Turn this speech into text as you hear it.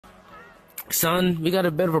Son, we got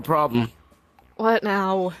a bit of a problem. What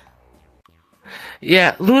now?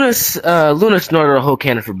 Yeah, Luna snorted a whole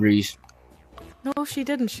can of Febreze. No, she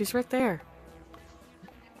didn't. She's right there.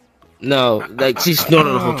 No, like, she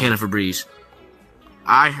snorted a whole can of Febreze.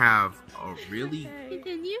 I have a really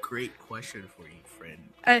great question for you,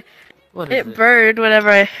 friend. It burned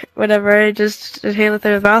whenever I just inhale it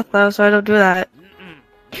through the mouth, though, so I don't do that.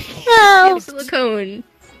 No! Silicone.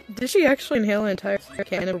 Did she actually inhale an entire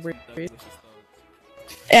can of Febreze?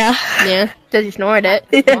 Yeah. Yeah, because you snored it.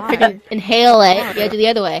 You can inhale it. You gotta do the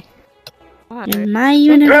other way. In my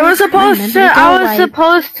universe, I was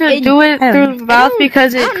supposed to do it through the mouth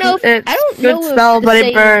because it's good smell, but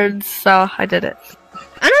it burns, so I did it.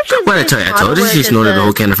 I'm not sure. What I told you she snorted a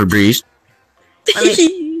whole can of Febreze.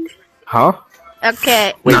 Huh?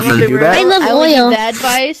 Okay. Nothing. I love oil. I would give that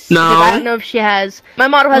advice. No. I don't know if she has. My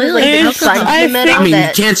model has like the supplement. I mean,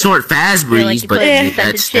 you can't snort Fazbreeze, but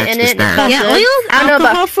that's bad. Yeah, oil. I don't know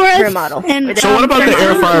about her model. So what about the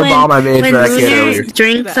air fire bomb I made for that kid earlier?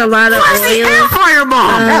 Drinks a lot of oil. Air fire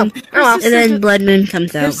bomb. And then Blood Moon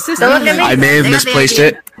comes out. I may have misplaced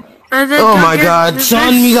it. Oh my God,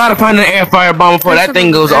 son, we gotta find an air fire bomb before that thing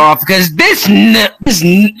goes off, because this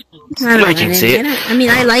I can't see it. I mean,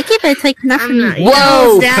 I like it, but it's like nothing.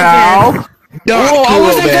 Whoa, pal! Whoa,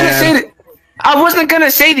 I wasn't gonna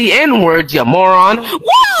say the N-word, you moron.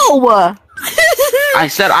 Whoa! I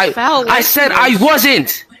said I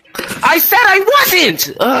wasn't. I said I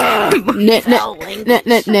wasn't.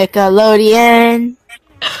 Nickelodeon.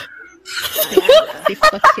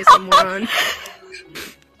 Moron.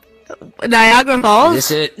 Niagara Falls?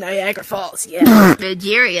 Is it? Niagara Falls, yeah.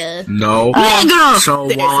 Nigeria. No. So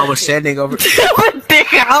while I was standing over... While I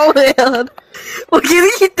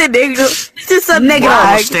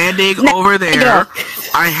was standing over there,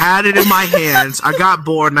 I had it in my hands, I got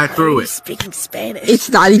bored, and I threw it. Speaking Spanish. It's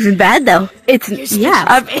not even bad, though. It's it's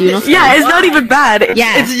not even bad.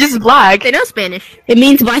 Yeah. It's just black. They know Spanish. It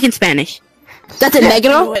means black in Spanish. That's a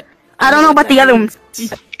negro? I don't know about the other ones.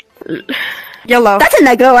 Yellow. That's a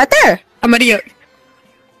negro right there. Amarillo.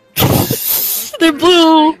 They're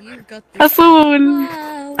blue. Azul.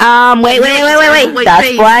 Wait.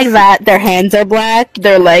 That's black. That their hands are black.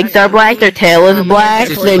 Their legs are black. Their tail is black.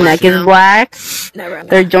 Their neck is black.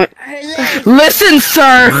 Their joint. Listen,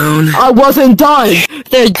 sir. I wasn't done.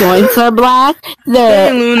 Their joints are black.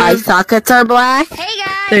 Their eye sockets are black. Hey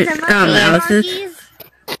guys,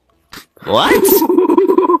 What?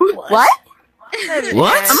 What?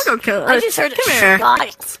 What? I'm gonna go kill it. I just heard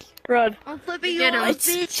it. Run. I'm flipping you What?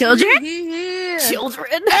 Children?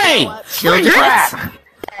 Children? Hey! Springtrap!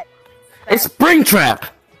 It's Springtrap!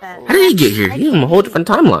 How did he get here? He's on a whole different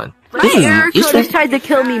timeline. He's tried to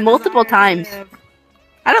kill me multiple times.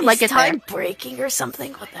 I don't like it. Time breaking or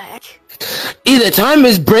something? What the heck? Either time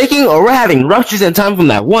is breaking or we're having ruptures in time from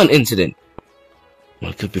that one incident. Or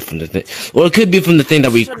it could be from the thing. Or it could be from the thing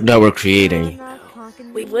that we're creating.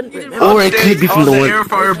 We wouldn't remember. Or it could be from the one. air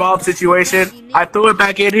fire bomb situation. I threw it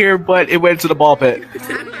back in here, but it went to the ball pit.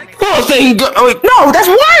 Oh, thank God. Oh, wait, no, that's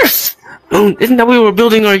worse! Isn't that we were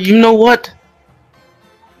building our you know what?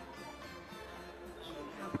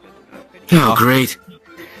 Oh, great.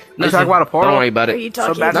 You talking about a portal? Don't worry about Are it. you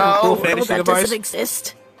talking that's about cool a portal fantasy that device? doesn't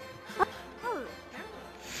exist?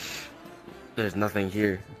 There's nothing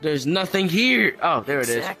here. There's nothing here! Oh, there it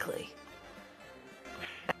is. Exactly.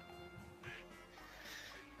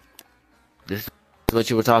 This is what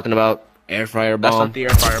you were talking about. Air fryer bomb. That's not the air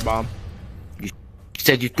fire bomb. You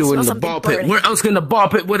said you threw it in the something ball pit. burning. Where else can the ball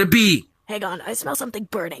pit would it be? Hang on, I smell something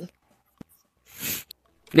burning.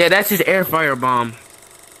 Yeah, that's his air fire bomb.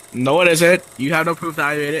 No, it isn't. You have no proof that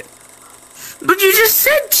I made it. But you just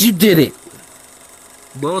said you did it.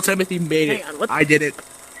 Little Timothy made it. Hang on, what the- I did it.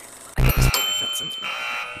 I felt something.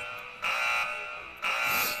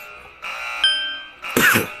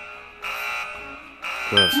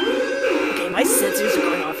 Gross. Okay, my sensors are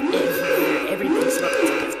going off everywhere. Everything smells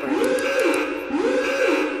like it's burning.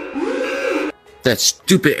 That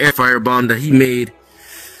stupid air fire bomb that he made.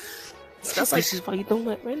 It smells like This is why you don't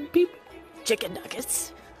let random people. chicken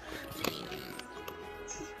nuggets.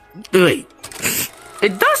 Wait.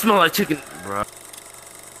 It does smell like chicken, bro.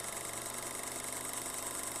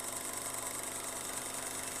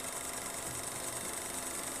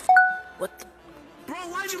 What the? Bro,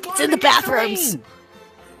 why'd you It's in the bathrooms.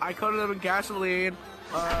 I coated them in gasoline.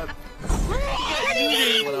 What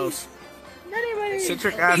else?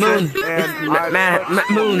 Citric acid Moon. and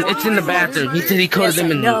Moon, it's in the bathroom. He said he coated Yes, them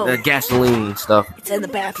I in know. gasoline and stuff. It's in the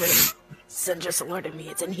bathroom. Sen just alerted me.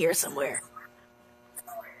 It's in here somewhere.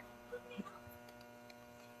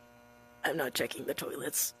 I'm not checking the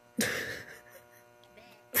toilets.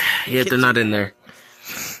 Yeah, they're not in there.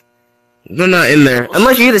 They're not in there.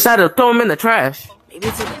 Unless you decided to throw them in the trash. Maybe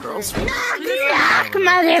it's in the girls' room.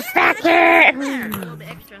 Motherfucker!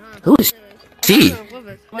 Who is she?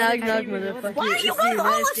 Knock, motherfucker. Why are you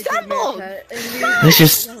all assembled? It's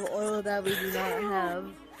just... Oil that we do not have.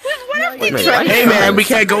 Hey man, we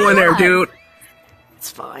can't go in there, dude. It's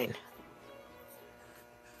fine.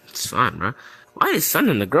 It's fine, bro. Why is Sun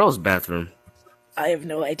in the girls' bathroom? I have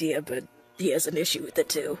no idea, but he has an issue with it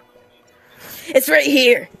too. It's right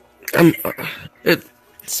here.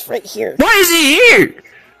 It's right here. Why is he here?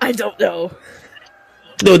 I don't know.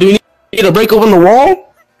 No, do we need to break open the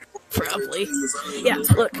wall? Probably. Yeah,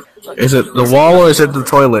 look. Is it the wall or is it the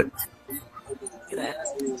toilet? Look at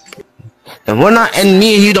that. And we're not, and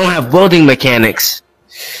me and you don't have welding mechanics.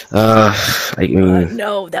 I mean,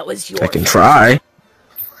 No, that was your. I can try.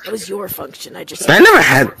 That was your function. I just. I never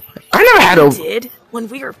had a. Did when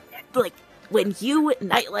we were like when you,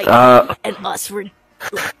 Nightlight, and us were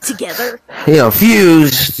like, together. You know,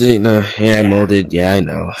 fused. You know, yeah, molded. Yeah, I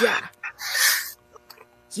know. Yeah.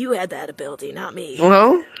 You had that ability, not me.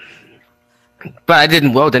 Well, but I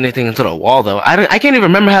didn't weld anything into the wall though. I can't even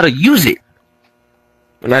remember how to use it.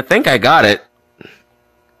 And I think I got it.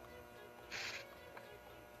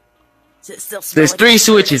 Does it still smell There's like 3 it's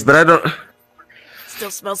switches, burning? but I don't.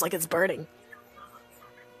 Still smells like it's burning.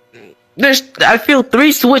 I feel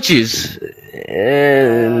 3 switches,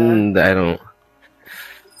 and I don't.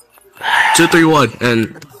 2, 3, 1.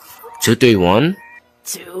 And 2, 3, 1.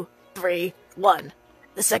 2, 3, 1.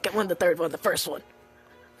 The second one, the third one, the first one.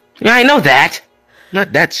 Yeah, I know that.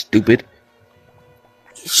 Not that stupid.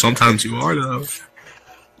 Sometimes you are though.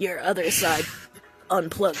 Your other side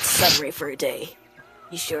unplugged Sunray for a day.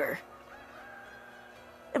 You sure?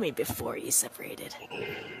 I mean, before you separated.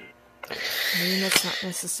 I mean, that's not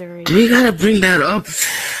necessary. Do we gotta bring that up?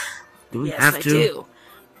 Do we Yes, have I to? do.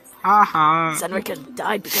 Haha. Sunray could have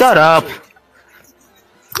died because Shut of up.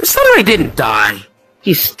 you. Sunray didn't die.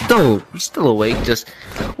 He's still awake. Just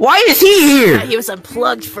why is he Yeah, here? he was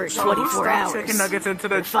unplugged for 24 hours. Chicken nuggets into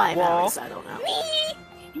the Or 5 wall. hours, I don't know.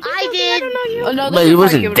 I did. Oh, no, But he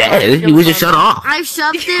wasn't dead. He was just shut off. I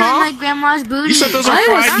shoved it in my grandma's booty. You said those are I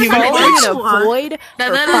was fried human falling eggs? in a void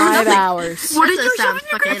for 5 hours. What did you shove in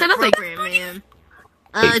your grandma's appropriate, man?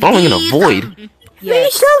 Wait, falling in a void.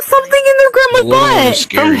 Yes. Shove something in their grandma's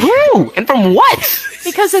butt! From who? And from what?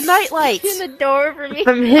 Because of Nightlight. In the door for me.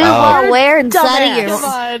 From who, what, where, inside of your...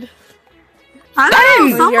 God.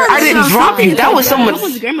 I didn't drop you. That was someone.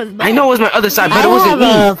 I know it was my other side, but it wasn't me.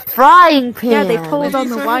 a frying pan. Yeah, they pulled on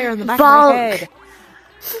the wire on the back Bonk. of my head.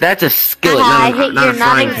 That's a skillet, I not hate a your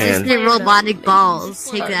frying pan. Non-existent robotic balls.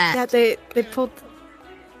 Take that. Yeah, they pulled...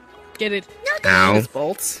 Get it. Ow. His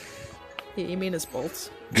bolts. You mean his bolts?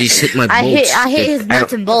 These hit my I bolts. hate his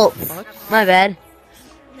nuts and bolts. My bad.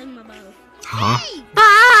 Huh?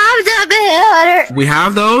 Bob the Builder! We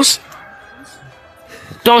have those?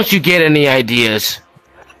 Don't you get any ideas?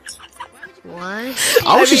 What?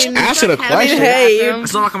 I was just asking a question. hey,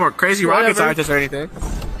 It's not like I'm a crazy rocket scientist or anything.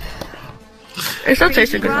 It's not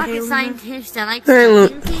tasting good. Rocket scientist that likes Hey, Lu-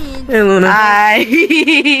 sucking kids. Hey, Luna.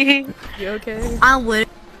 you okay? I would.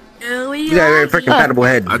 You got a very freaking compatible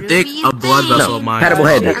head. I think a blood vessel of mine. Compatible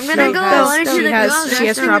head. I'm gonna go. I She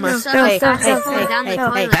has trauma. Hey, down the hey,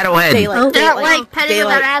 toilet. Compatible head. Daylight. Don't like petting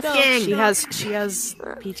Daylight. without asking. She has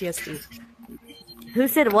PTSD. Who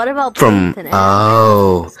said what about From today?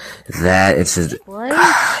 that it's a, What?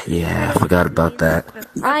 yeah, I forgot about that.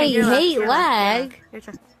 I hate lag.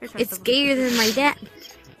 It's gayer than my dad.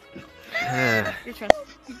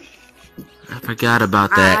 I forgot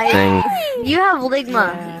about that thing. You have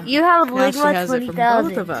Ligma. You have Ashley Ligma has it from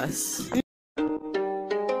both 20,000. of us.